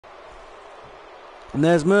And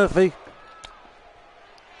there's Murphy.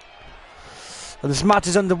 And this match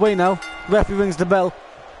is underway now. Referee rings the bell.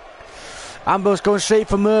 Ambrose going straight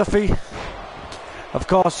for Murphy. Of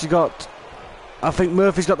course, you got... I think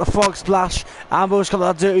Murphy's got the frog splash. Ambrose got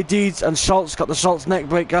that dirty deeds. And Schultz got the Schultz neck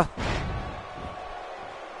breaker.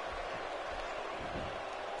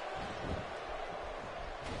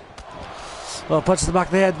 Well, punches the back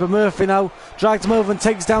of the head, but Murphy now drags him over and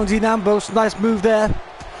takes down Dean Ambrose. Nice move there.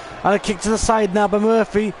 And a kick to the side now by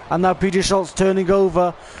Murphy. And now PJ Schultz turning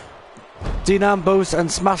over Dean Ambrose and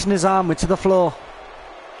smashing his arm into the floor.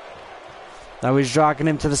 Now he's dragging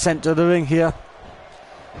him to the centre of the ring here.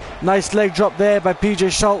 Nice leg drop there by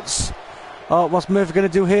PJ Schultz. Oh, what's Murphy going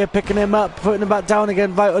to do here? Picking him up, putting him back down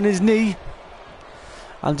again, right on his knee.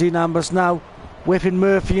 And Dean Ambrose now whipping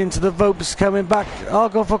Murphy into the ropes, coming back. Oh,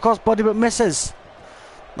 go for a crossbody, but misses.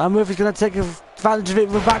 Now Murphy's going to take advantage of it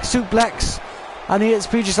with a back suplex. And he hits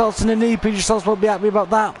PJ Schultz in the knee. PJ Schultz won't be happy about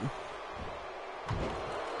that.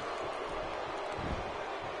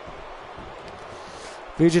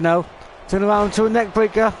 PJ now turn around to a neck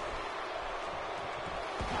breaker.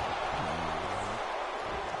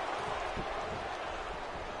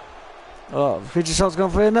 Oh, PJ Schultz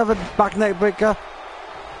going for another back neck breaker.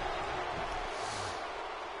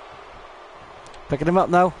 Picking him up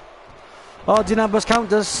now. Oh, Dean Ambrose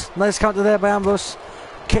counters. Nice counter there by Ambrose.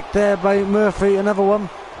 Kick there by Murphy. Another one.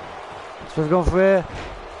 So we're going for here.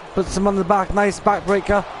 Puts him on the back. Nice back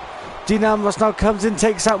breaker. Dean Ambrose now comes in,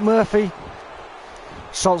 takes out Murphy.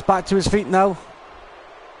 Schultz back to his feet now.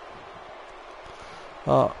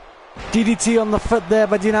 Oh, DDT on the foot there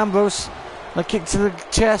by Dean Ambrose. A kick to the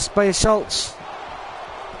chest by Schultz.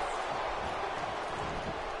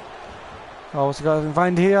 Oh, what's he got to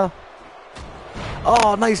find here?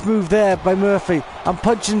 Oh, nice move there by Murphy. And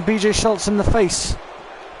punching PJ Schultz in the face.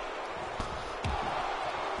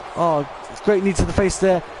 Oh, great knee to the face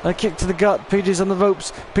there. And a kick to the gut. PJ's on the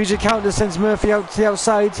ropes. PJ counter sends Murphy out to the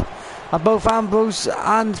outside. And both Ambrose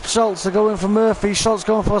and Schultz are going for Murphy. Schultz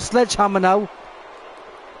going for a sledgehammer now.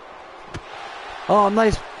 Oh,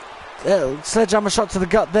 nice sledgehammer shot to the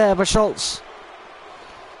gut there by Schultz.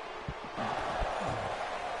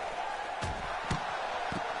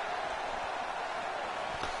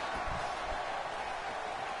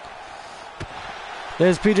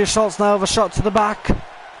 There's PJ Schultz now with a shot to the back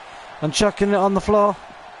and chucking it on the floor.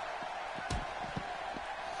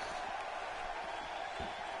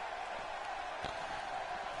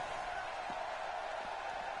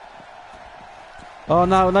 Oh,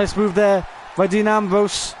 now nice move there by Dean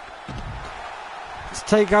Ambrose to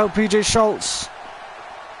take out PJ Schultz.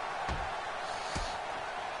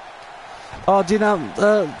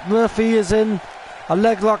 Oh, Murphy is in a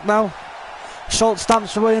leg lock now. Schultz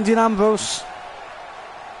stamps away on Dean Ambrose.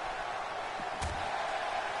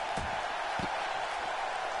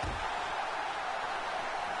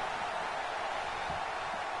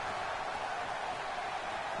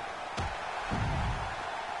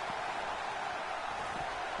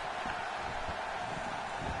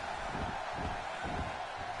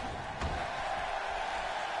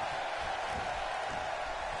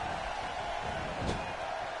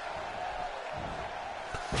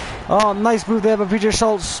 Oh, nice move there by PJ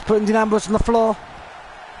Schultz, putting Dean Ambrose on the floor.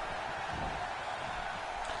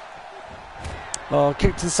 Oh,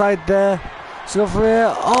 kick to the side there. Let's go for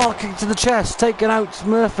here. Oh, kick to the chest, taking out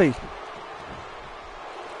Murphy.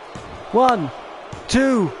 1,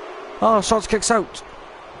 2. Oh, Schultz kicks out.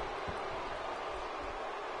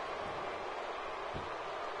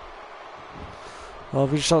 Oh,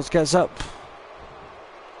 PJ Schultz gets up.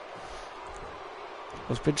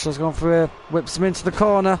 PJ Schultz going for here, whips him into the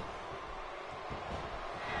corner.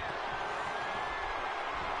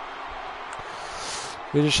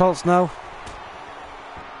 PJ Schultz now.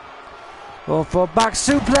 Going for a back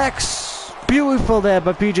suplex. Beautiful there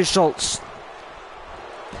by PJ Schultz.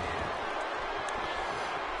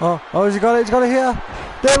 Oh, he's got it, he's got it here.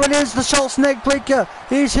 There it is, the Schultz neck breaker.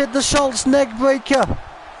 He's hit the Schultz neck breaker.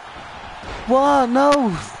 What? No,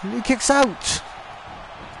 he kicks out.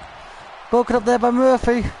 Broken up there by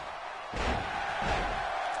Murphy.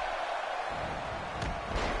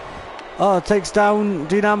 Oh, takes down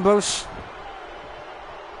Dean Ambrose.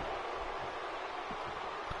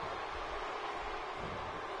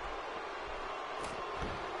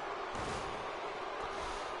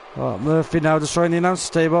 Oh, Murphy now destroying the announce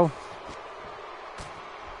table.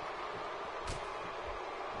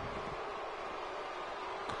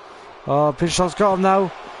 Oh, PJ Schultz got him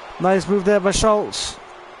now. Nice move there by Schultz.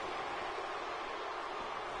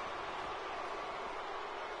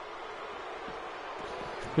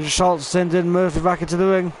 PJ Schultz sending Murphy back into the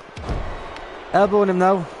ring. Elbowing him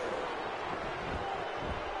now.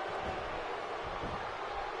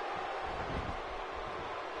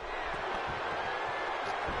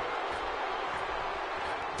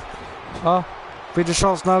 Oh, Peter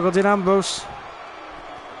Schultz now got in ambush.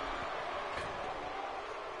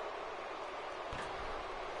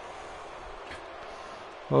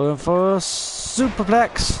 Going for a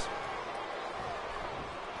superplex.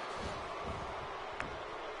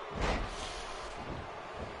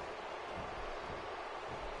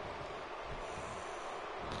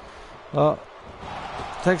 Oh,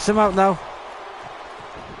 takes him out now.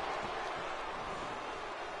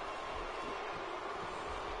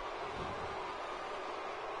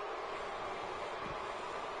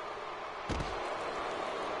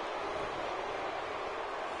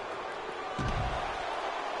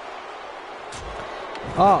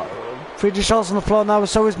 Oh, Peter Schultz on the floor now,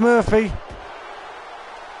 so is Murphy.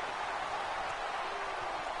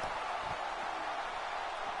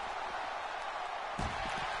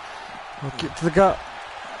 A kick to the gut.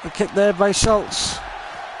 A kick there by Schultz.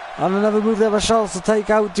 And another move there by Schultz to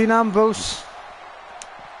take out Dean Ambrose.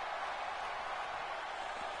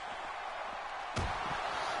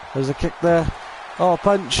 There's a kick there. Oh,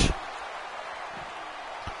 punch.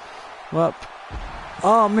 Up.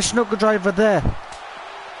 Oh, Michinoku driver there.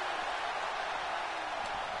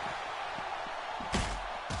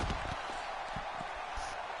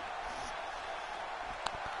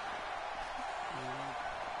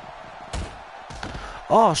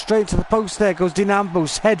 Oh, straight to the post there goes Dean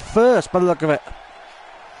Ambrose, head first by the look of it.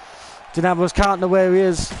 Dean Ambrose can't know where he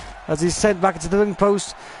is as he's sent back into the ring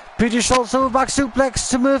post. PJ Schultz over back suplex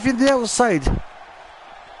to Murphy on the outside.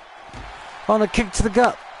 On a kick to the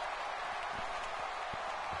gut.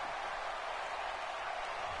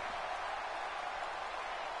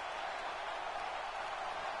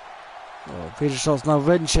 Oh, PJ Schultz now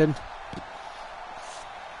wrenching.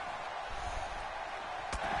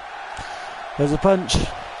 There's a punch.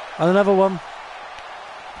 And another one.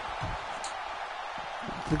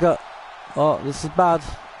 The gut. Oh, this is bad.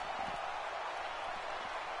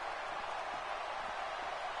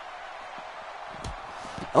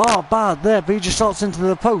 Oh, bad there. But he just shot into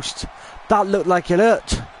the post. That looked like it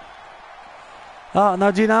hurt. Oh,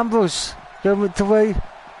 now Dean Ambrose going with the way.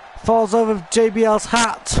 Falls over JBL's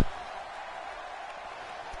hat.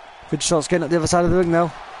 Good shots getting up the other side of the ring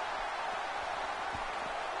now.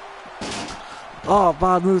 Oh,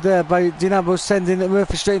 bad move there by Dean Ambrose, sending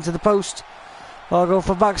Murphy straight into the post. Oh, go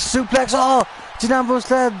for back suplex. Oh, Dean Ambrose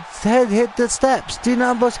head hit the steps. Dean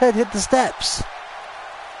Ambrose head hit the steps.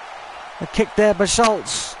 A kick there by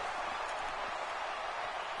Schultz.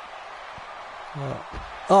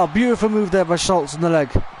 Oh, beautiful move there by Schultz on the leg.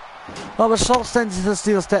 Oh, but Schultz sends into the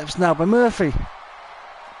steel steps now by Murphy.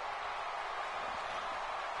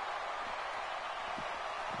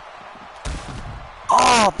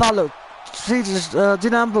 Oh, that looked.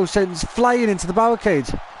 Dean Ambrose sends flying into the barricade.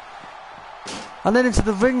 And then into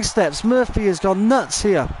the ring steps. Murphy has gone nuts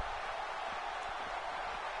here.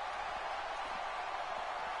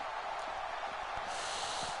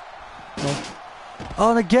 Oh,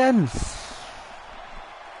 and again.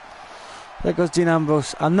 There goes Dean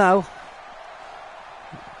Ambrose. And now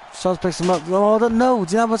Schultz picks him up. Oh, I don't know.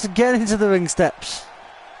 Dean Ambrose again into the ring steps.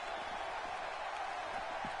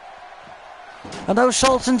 And now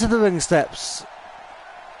Schultz into the ring steps.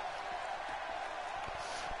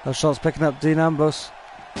 Now Schultz picking up Dean Ambrose.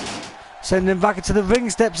 Sending him back into the ring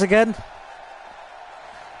steps again.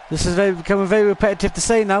 This is becoming very repetitive to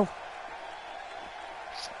say now.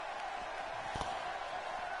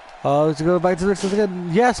 Oh, to go back to the ring steps again.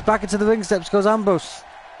 Yes, back into the ring steps goes Ambrose.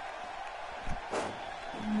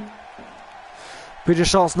 Peter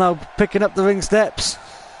Schultz now picking up the ring steps.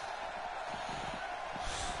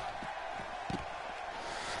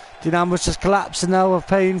 Dean Ambrose just collapsing now of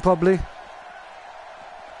pain, probably.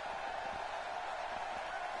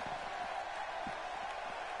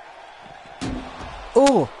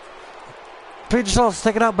 Oh! Peter Schultz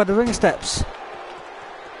taken out by the ring steps.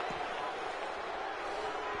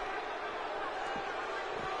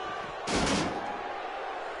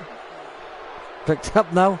 Picked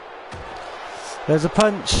up now. There's a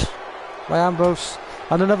punch by Ambrose.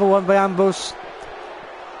 And another one by Ambrose.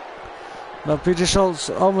 Now Peter Schultz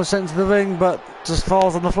almost sent to the ring, but just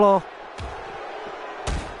falls on the floor.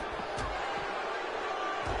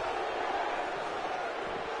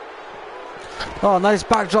 Oh, nice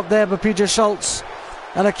backdrop there by Peter Schultz.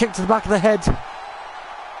 And a kick to the back of the head.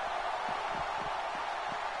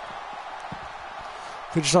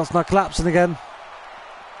 Peter Schultz now collapsing again.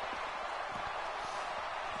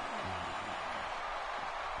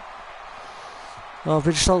 Oh,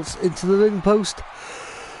 Peter Schultz into the ring post.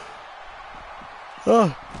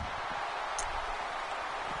 Oh.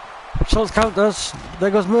 Schultz counters.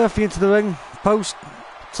 There goes Murphy into the ring post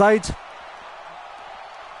side.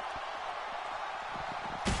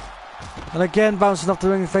 And again, bouncing off the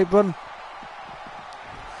ring, fake run.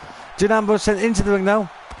 Dean Ambrose sent into the ring now.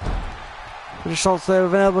 British Schultz there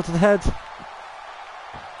with an elbow to the head.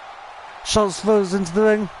 Schultz throws into the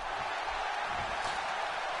ring.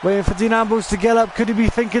 Waiting for Dean Ambrose to get up. Could he be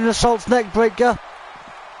thinking of Schultz neck breaker?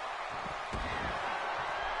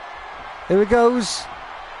 Here he goes.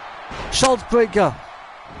 Schultz breaker.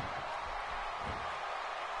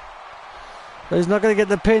 But he's not going to get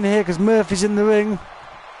the pin here because Murphy's in the ring.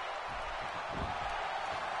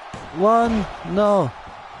 One, no.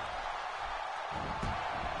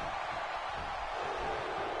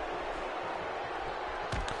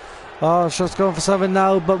 Oh, Schultz going for something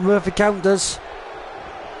now, but Murphy counters.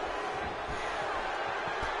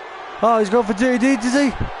 Oh, he's going for dirty deeds, is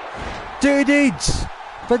he? Dirty deeds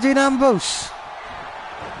for Dean Ambrose.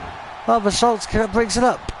 Oh, but Schultz breaks it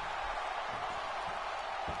up.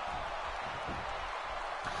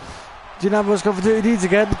 Dean Ambrose going for dirty deeds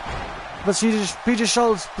again, but PJ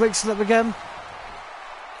Schultz breaks it up again.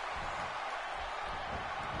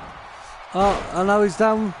 Oh, and now he's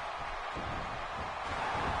down.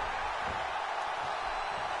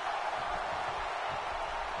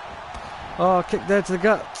 Oh, kick there to the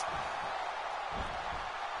gut.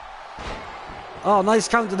 Oh, nice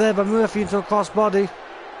counter there by Murphy into a crossbody.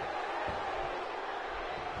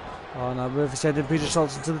 Oh, now Murphy sending Peter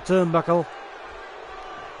Schultz into the turnbuckle.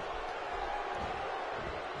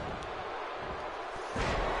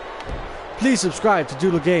 Please subscribe to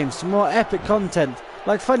Doodle Games for more epic content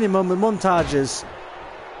like funny moment montages,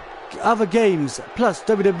 other games, plus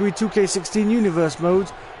WWE 2k16 Universe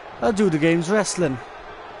mode, and Doodle Games Wrestling.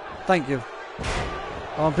 Thank you.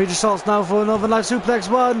 On Peter Schultz now for another nice suplex.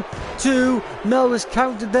 1, 2. No, is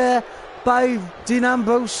counted there by Dean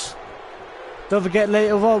Ambrose. Don't forget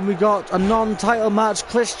later on we got a non-title match.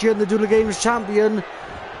 Christian, the Doodle Games champion,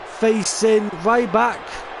 facing Ryback.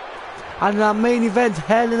 And in our main event,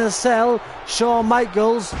 Hell in a Cell, Shawn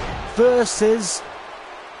Michaels versus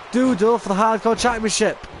Doodle for the Hardcore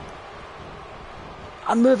Championship.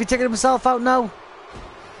 And Murphy taking himself out now.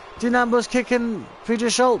 Dean Ambrose kicking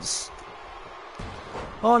Peter Schultz.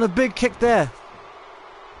 Oh, and a big kick there.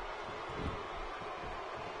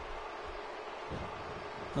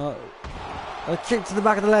 Oh, a kick to the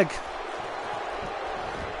back of the leg.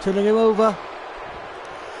 Turning him over.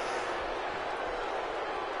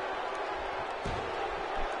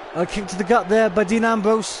 A kick to the gut there by Dean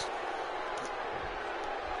Ambrose.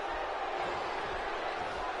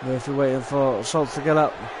 Murphy waiting for Schultz to get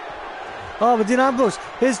up. Oh, but Dean Ambrose.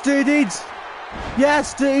 Here's Dirty Deeds.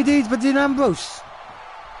 Yes, Dirty Deeds by Dean Ambrose.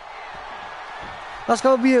 That's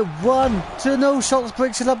got to be it. 1, 2, no. Schultz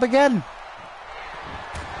breaks it up again.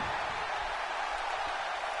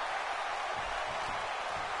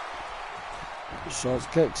 Schultz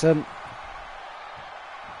kicks him.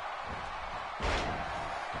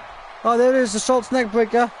 Oh, there it is, the Schultz neck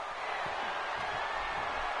breaker.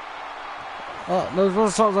 Oh, no,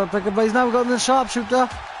 there's Schultz neck breaker, but he's now got the sharpshooter.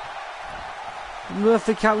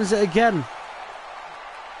 Murphy counters it again.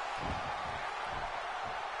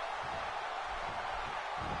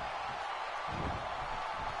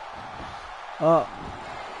 Oh.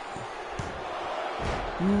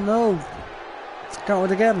 No. It's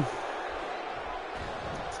countered again.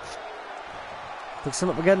 Picks him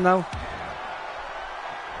up again now.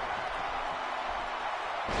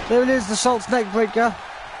 There it is, the Schultz neck breaker.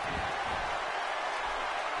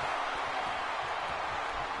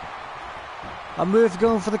 And Murphy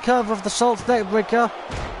going for the cover of the Schultz neck breaker.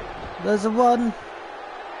 There's a 1.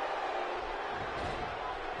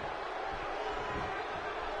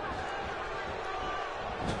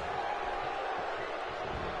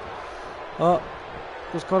 Oh,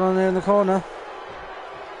 what's going on there in the corner?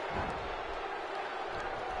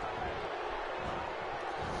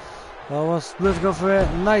 Oh, what's Murphy go for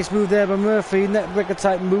it? Nice move there by Murphy, neck breaker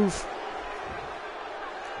type move.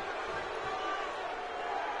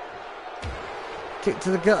 Kick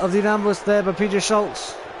to the gut of Dean Ambrose there by PJ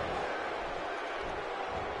Schultz.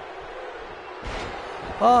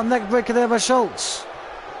 Oh, neck breaker there by Schultz.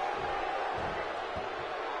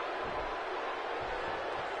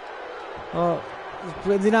 Oh,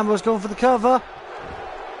 Dean Ambrose going for the cover.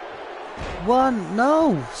 1,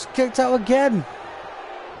 no, it's kicked out again.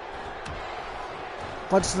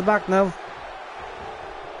 Punch to the back now.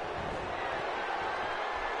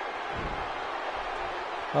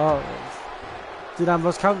 Oh, Dean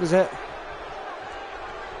Ambrose counters it.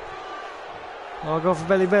 Oh, go for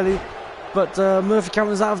belly belly, but Murphy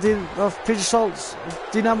counters out of Peter Schultz.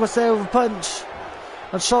 Dean Ambrose there with a punch,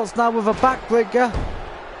 and Schultz now with a backbreaker.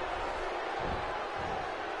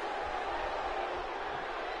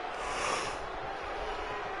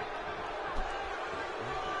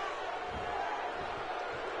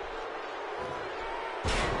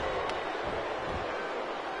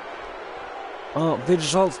 Oh, PJ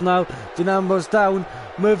Schultz now. Dean Ambrose down.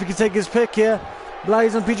 Murphy can take his pick here.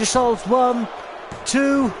 Lies on PJ Schultz. 1,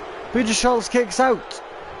 2. PJ Schultz kicks out.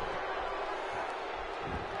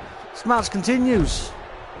 This match continues.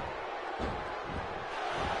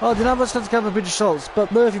 Oh, Dean Ambrose tries to cover PJ Schultz,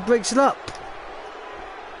 but Murphy breaks it up.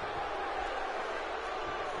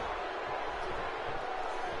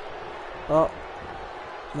 Oh.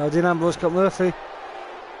 Now Dean Ambrose got Murphy.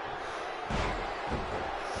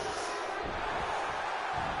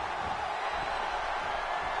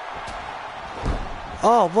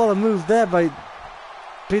 Oh, what a move there by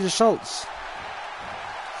PJ Schultz.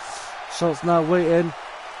 Schultz now waiting.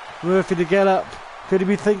 Murphy to get up. Could he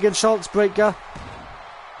be thinking Schultz breaker?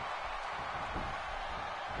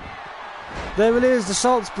 There it is, the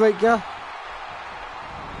Schultz breaker.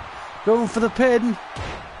 Going for the pin.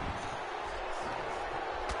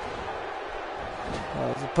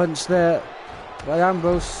 Oh, there's a punch there by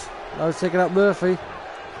Ambrose. Now he's taking out Murphy.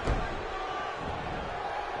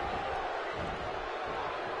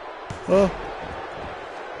 Oh.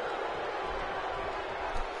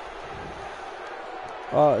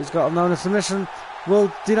 Oh, he's got him now in a submission.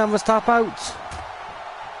 Will Dean Ambrose tap out?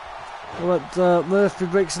 But Murphy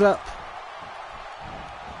breaks it up.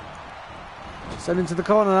 Send into the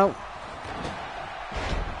corner now.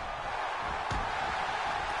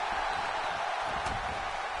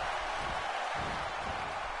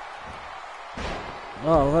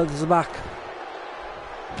 Oh, well, there's the back.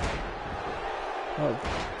 Oh,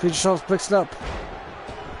 PJ Schultz picks it up.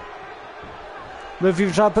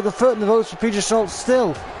 Murphy trying to put the foot in the ropes, but PJ Schultz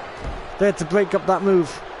still there to break up that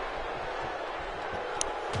move.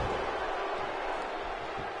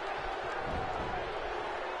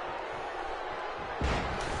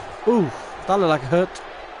 Ooh, that looked like it hurt.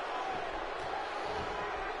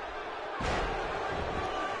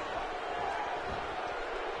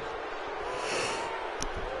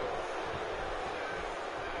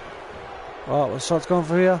 Oh, what's Schultz going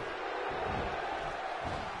for here?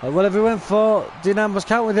 Whatever he went for, Dean Ambrose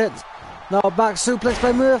countered it. Now back suplex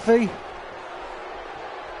by Murphy.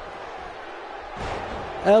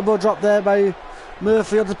 Elbow drop there by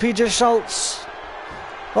Murphy onto PJ Schultz.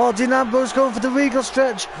 Oh, Dean Ambrose going for the regal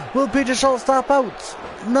stretch. Will PJ Schultz tap out?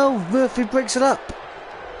 No, Murphy breaks it up.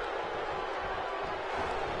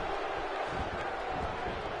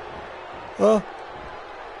 Oh.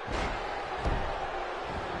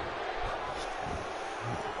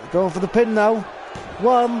 Going for the pin now.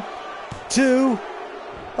 1, 2.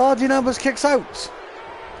 Oh, Dean Ambrose kicks out.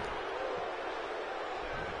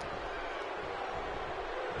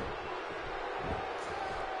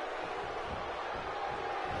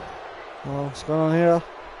 Oh, what's going on here?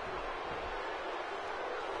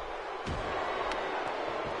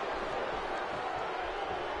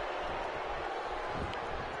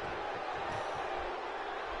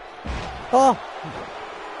 Oh!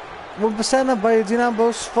 1% by Dean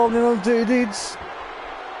Ambrose, falling on dirty deeds.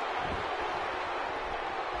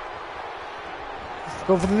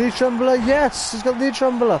 Going for the knee trembler. Yes, he's got the knee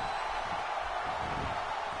trembler.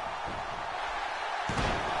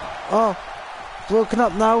 Oh, broken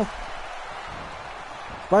up now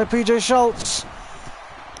by PJ Schultz.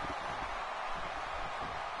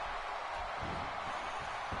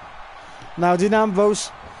 Now Dean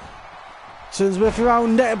Ambrose turns Murphy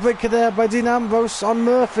around. Net breaker there by Dean Ambrose on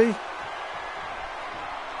Murphy.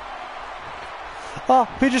 Oh,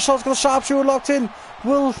 PJ Schultz got a sharpshooter locked in.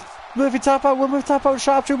 Will Murphy tap out? Will Murphy tap out?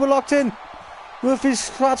 Sharpshooter locked in. Murphy's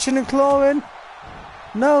scratching and clawing.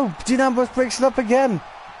 No, Dean Ambrose breaks it up again.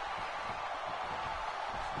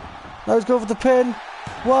 Now he's going for the pin.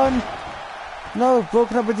 1. No,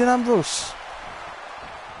 broken up by Dean Ambrose.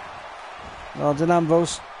 Oh, Dean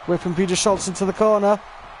Ambrose whipping PJ Schultz into the corner.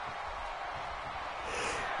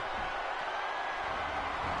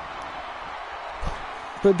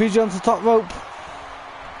 Put PJ onto the top rope.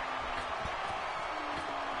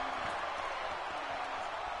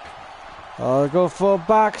 Oh, go for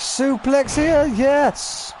back suplex here.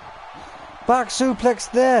 Yes. Back suplex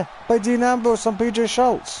there by Dean Ambrose on PJ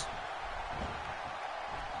Schultz.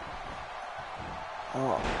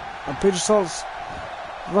 Oh, and PJ Schultz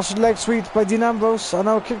Russian leg sweep by Dean Ambrose, and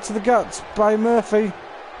now a kick to the gut by Murphy.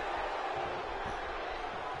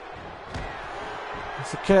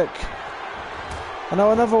 It's a kick. And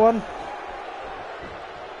now another one.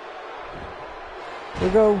 Here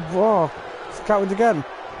we go. Whoa, it's counted again.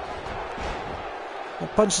 A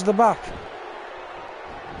punch to the back.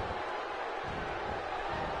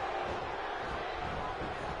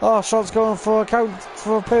 Oh, Schultz going for a count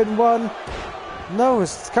for a pin. 1. No,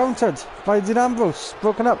 it's countered by Dean Ambrose.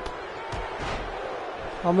 Broken up.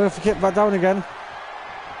 Oh, Murphy kicked back down again.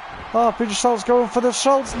 Oh, PJ Schultz going for the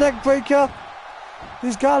Schultz neck breaker.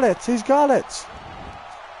 He's got it. He's got it.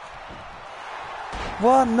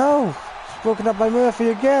 What? No. It's broken up by Murphy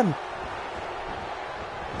again.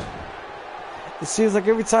 It seems like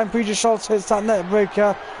every time PJ Schultz hits that neck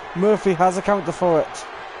breaker, Murphy has a counter for it.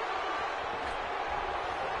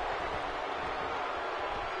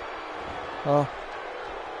 Oh.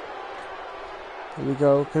 Here we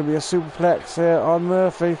go. Could be a superplex here on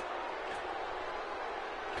Murphy.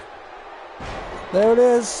 There it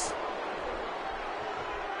is.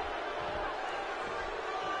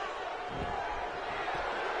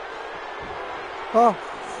 Oh.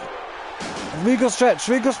 Regal stretch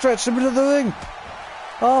in the middle of the ring.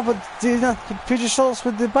 Oh, but PJ Schultz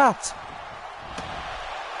with the bat.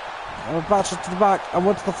 And a bat shot to the back and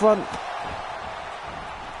one to the front.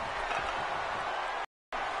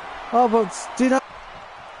 Oh, but Dean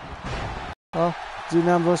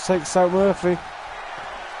Ambrose takes out Murphy.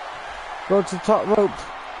 Go to the top rope.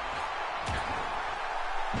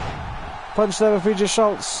 Punch there by PJ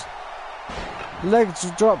Schultz.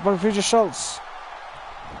 Legs dropped by PJ Schultz.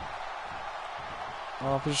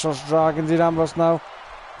 Oh, PJ Schultz dragging Dean Ambrose now.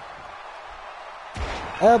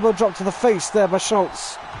 Elbow drop to the face there by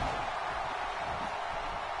Schultz.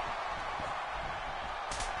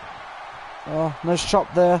 Oh, nice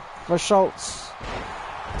chop there by Schultz.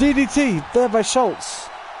 DDT there by Schultz.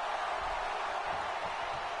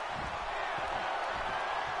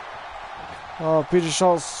 Oh, PJ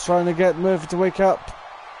Schultz trying to get Murphy to wake up.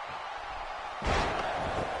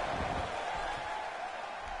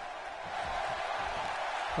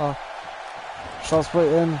 Oh, Schultz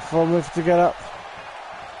waiting for Murphy to get up.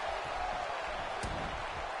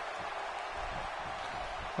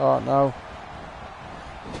 Oh no.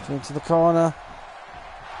 Into the corner.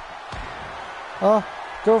 Oh,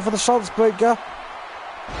 go for the Schultz breaker.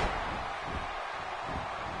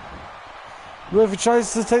 Murphy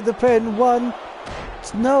tries to take the pin. One.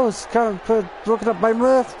 No, it's kind of broken up by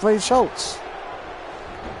by Schultz.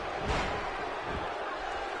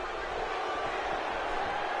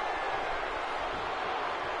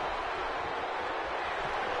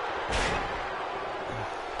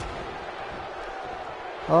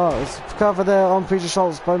 Oh, it's cover there on PJ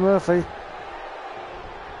Schultz by Murphy.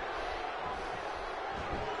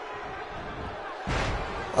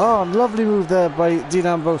 Oh, lovely move there by Dean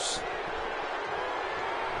Ambrose.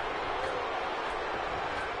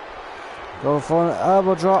 Go for an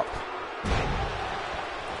elbow drop.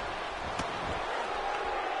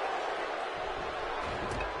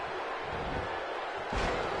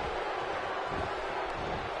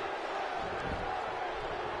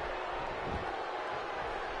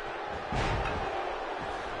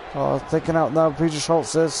 Oh, taken out now, PJ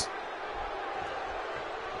Schultz is.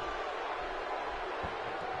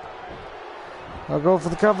 I'll go for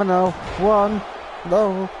the cover now. One.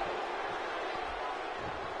 No.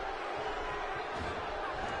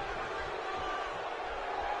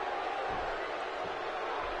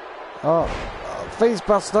 Oh, face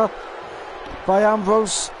buster by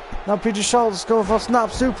Ambrose. Now PJ Schultz going for a snap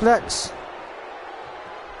suplex.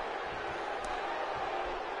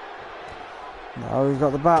 Now he's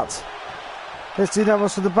got the bat. Hits Dean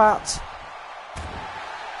Ambrose with the bat.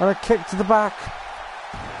 And a kick to the back.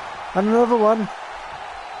 And another one.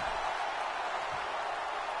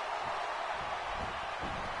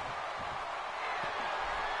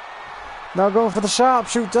 Now going for the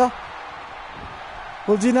sharpshooter.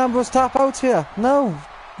 Will Dean Ambrose tap out here? No.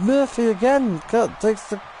 Murphy again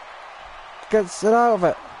gets it out of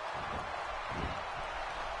it.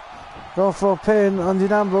 Going for a pin on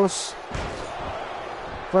Dean Ambrose.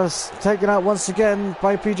 But it's taken out once again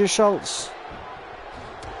by PJ Schultz.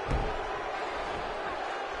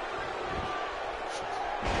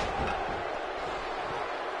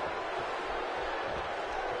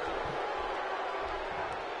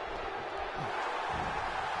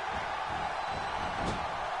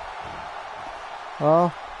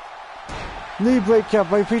 Oh. Knee breaker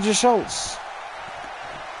by PJ Schultz.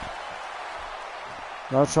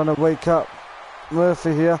 Now trying to wake up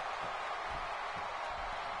Murphy here.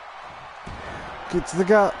 Kick to the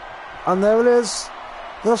gut. And there it is.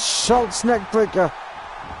 The Schultz neck breaker.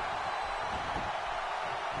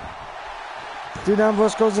 Dean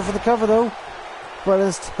Ambrose goes in for the cover though. But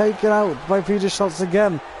it's taken out by PJ Schultz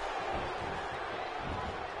again.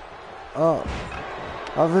 Oh.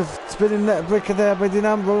 A spinning net breaker there by Dean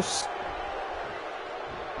Ambrose.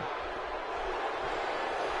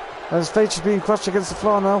 And his face is being crushed against the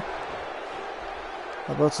floor now.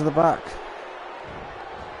 I'll go to the back.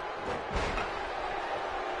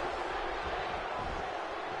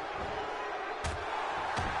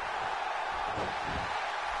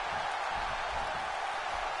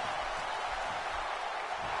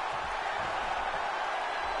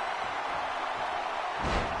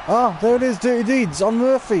 Oh, there it is, Dirty Deeds on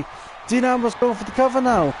Murphy. Dean Ambrose going for the cover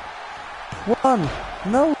now. 1.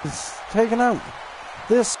 No, it's taken out.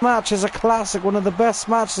 This match is a classic, one of the best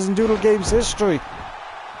matches in Doodle Games history.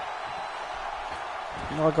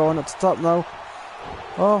 Not going up to top now.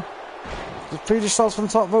 Oh, there's PJ Schultz from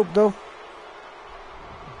the top rope though.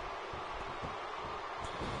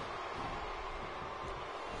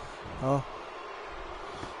 Oh,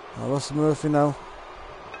 what's Murphy now?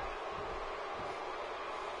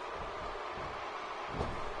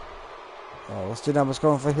 Oh, what's Dean Ambrose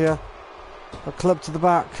going for here? A club to the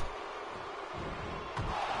back.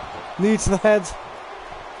 Knee to the head.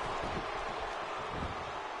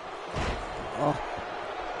 Oh.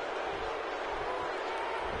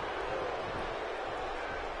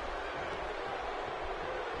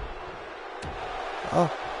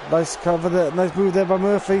 Oh, nice cover there. Nice move there by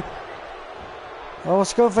Murphy. Oh,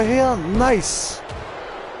 what's going for here? Nice.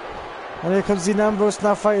 And here comes Dean Ambrose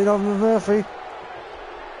now fighting on with Murphy.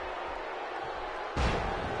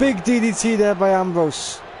 Big DDT there by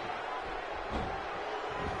Ambrose.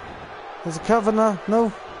 There's a cover now.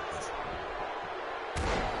 No.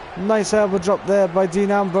 Nice elbow drop there by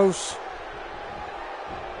Dean Ambrose.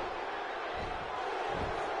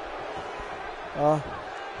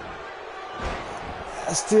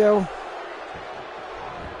 STO.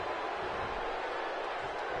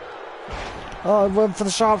 Oh, I went for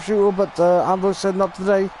the sharpshooter, but Ambrose said not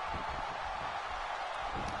today.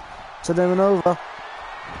 Today and over.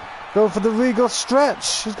 Go for the Regal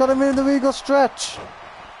stretch. He's got him in the Regal stretch.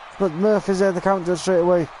 But Murphy's there to counter straight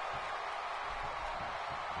away.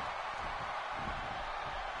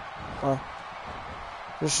 Oh.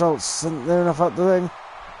 The Schultz isn't there enough out the ring.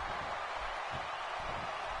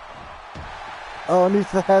 Oh, knee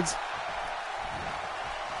to the head.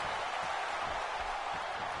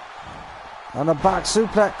 And a back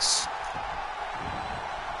suplex.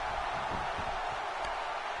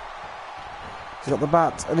 He's got the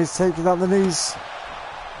bat and he's taking out the knees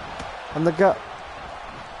and the gut.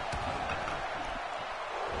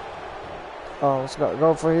 Oh, what's got to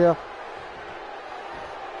go for here?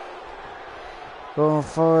 Going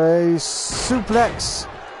for a suplex.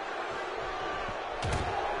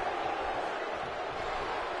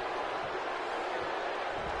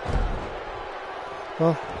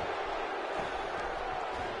 Oh.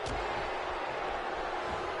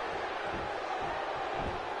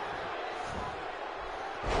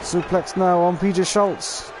 Suplex now on PJ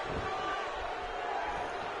Schultz.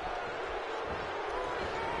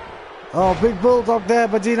 Oh, big bulldog there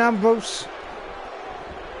by Dean Ambrose.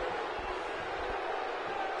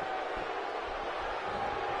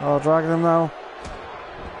 Oh, dragging him now.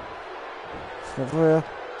 Over here.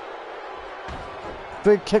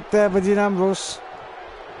 Big kick there by Dean Ambrose.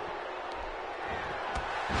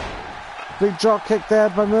 Big drop kick there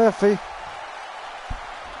by Murphy.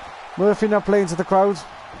 Murphy now playing to the crowd.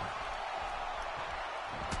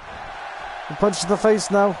 A punch to the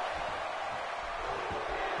face now.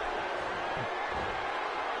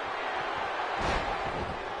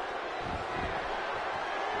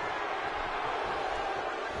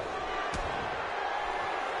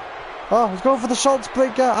 Oh, he's going for the Schultz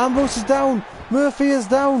breaker. Ambrose is down. Murphy is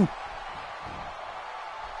down.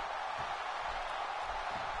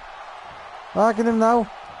 Marking him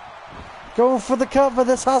now. Going for the cover.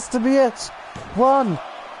 This has to be it. 1,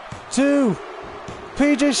 2.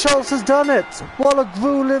 PJ Schultz has done it. What a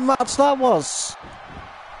grueling match that was.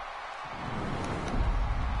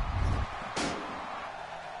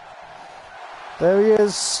 There he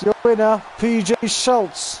is, your winner, PJ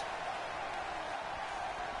Schultz.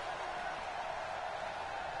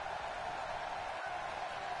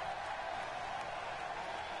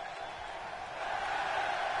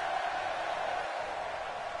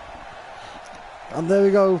 And there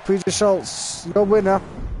we go, PJ Schultz, your winner.